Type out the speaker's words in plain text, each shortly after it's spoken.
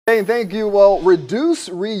Hey, thank you. Well, reduce,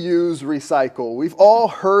 reuse, recycle. We've all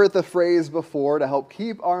heard the phrase before to help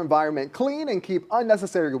keep our environment clean and keep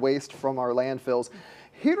unnecessary waste from our landfills.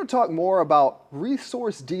 Here to talk more about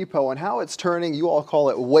Resource Depot and how it's turning, you all call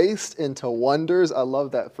it waste into wonders. I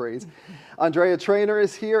love that phrase. Andrea Trainer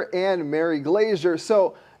is here and Mary Glazier.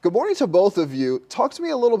 So good morning to both of you. Talk to me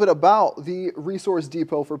a little bit about the Resource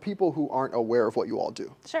Depot for people who aren't aware of what you all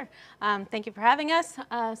do. Sure. Thank you for having us.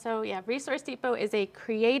 Resource Depot is a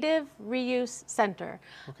creative reuse center.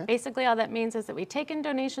 Okay. Basically, all that means is that we take in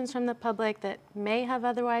donations from the public that may have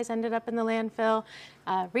otherwise ended up in the landfill,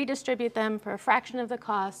 redistribute them for a fraction of the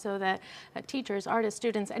cost so that teachers, artists,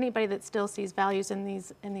 students, anybody that still sees values in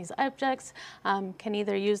these objects can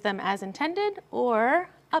either use them as intended or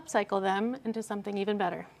upcycle them into something even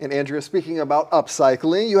better. And Andrea, speaking about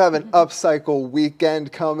upcycling, you have an upcycle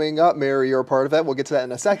weekend coming up. Mary, you're a part of that. We'll get to that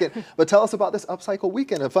in a second. But tell us about this upcycle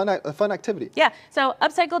weekend, a fun activity. Yeah, so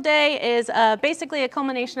Upcycle Day is basically a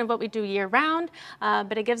culmination of what we do year round,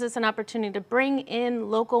 but it gives us an opportunity to bring in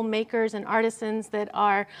local makers and artisans that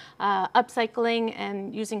are upcycling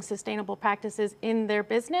and using sustainable practices in their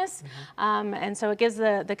business. And so it gives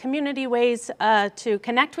the community ways to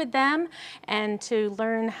connect with them and to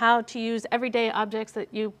learn how to use everyday objects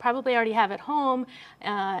that you probably already have at home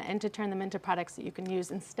and to turn them into products that you can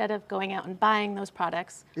use instead of going out and buying those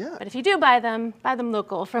products. Yeah. But if you do buy them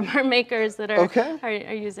local from our makers that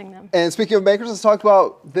are using them. And speaking of makers, let's talk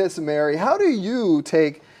about this, Mary. How do you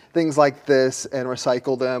take things like this and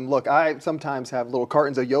recycle them? Look, I sometimes have little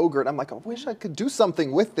cartons of yogurt. I'm like, I wish I could do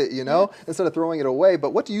something with it, you know, instead of throwing it away.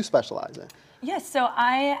 But what do you specialize in? Yes, so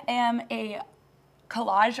I am a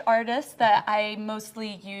collage artist that I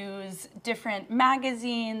mostly use different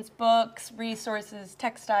magazines, books, resources,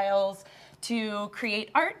 textiles to create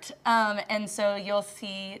art. And so you'll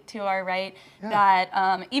see to our right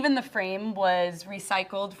that even the frame was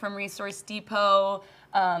recycled from Resource Depot.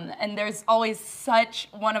 And there's always such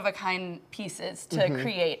one-of-a-kind pieces to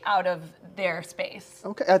create out of their space.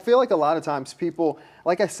 Okay, I feel like a lot of times people,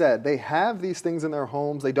 like I said, they have these things in their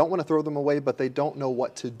homes. They don't want to throw them away, but they don't know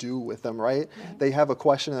what to do with them, right? They have a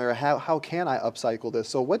question there, how can I upcycle this?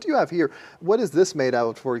 So what do you have here? What is this made out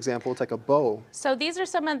of, for example? It's like a bow. So these are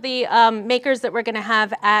some of the makers that we're going to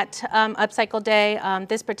have at Upcycle Day.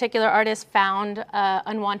 This particular artist found an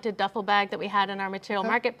unwanted duffel bag that we had in our material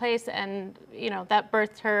marketplace, and you know that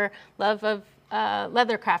birthed her love of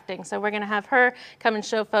leather crafting. So we're going to have her come and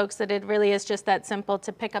show folks that it really is just that simple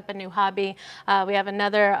to pick up a new hobby. We have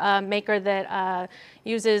another maker that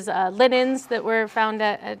uses linens that were found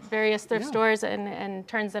at various thrift stores and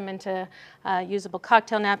turns them into usable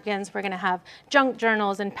cocktail napkins. We're going to have junk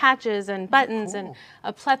journals and patches and buttons and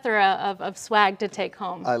a plethora of swag to take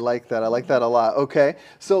home. I like that. I like that a lot. Okay,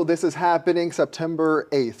 so this is happening September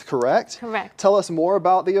 8th, correct? Correct. Tell us more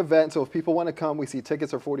about the event. So if people want to come, we see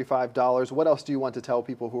tickets are $45. What else do you want to tell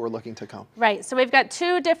people who are looking to come? Right, so we've got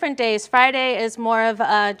 2 different days. Friday is more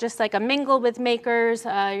of just like a mingle with makers.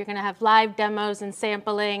 You're going to have live demos and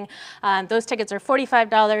sampling. Those tickets are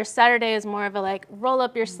 $45. Saturday is more of a like roll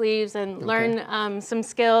up your sleeves and learn some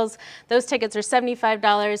skills. Those tickets are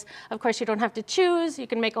 $75. Of course, you don't have to choose. You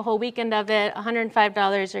can make a whole weekend of it.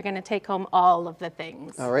 $105, you're going to take home all of the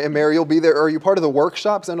things. All right, and Mary, you'll be there. Are you part of the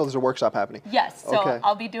workshops? I know there's a workshop happening. Yes, so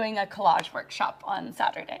I'll be doing a collage workshop on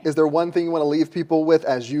Saturday. Is there one thing you want to leave people with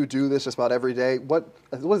as you do this just about every day? What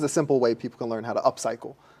is a simple way people can learn how to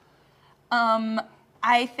upcycle?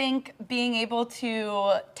 I think being able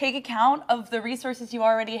to take account of the resources you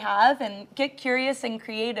already have and get curious and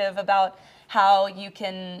creative about how you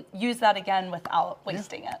can use that again without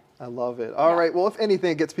wasting it. I love it. All right. Well, if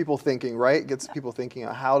anything, it gets people thinking, right? It gets people thinking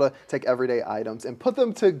on how to take everyday items and put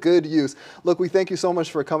them to good use. Look, we thank you so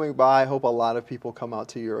much for coming by. I hope a lot of people come out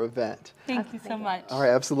to your event. Thank you so much. All right.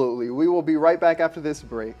 Absolutely. We will be right back after this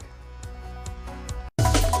break.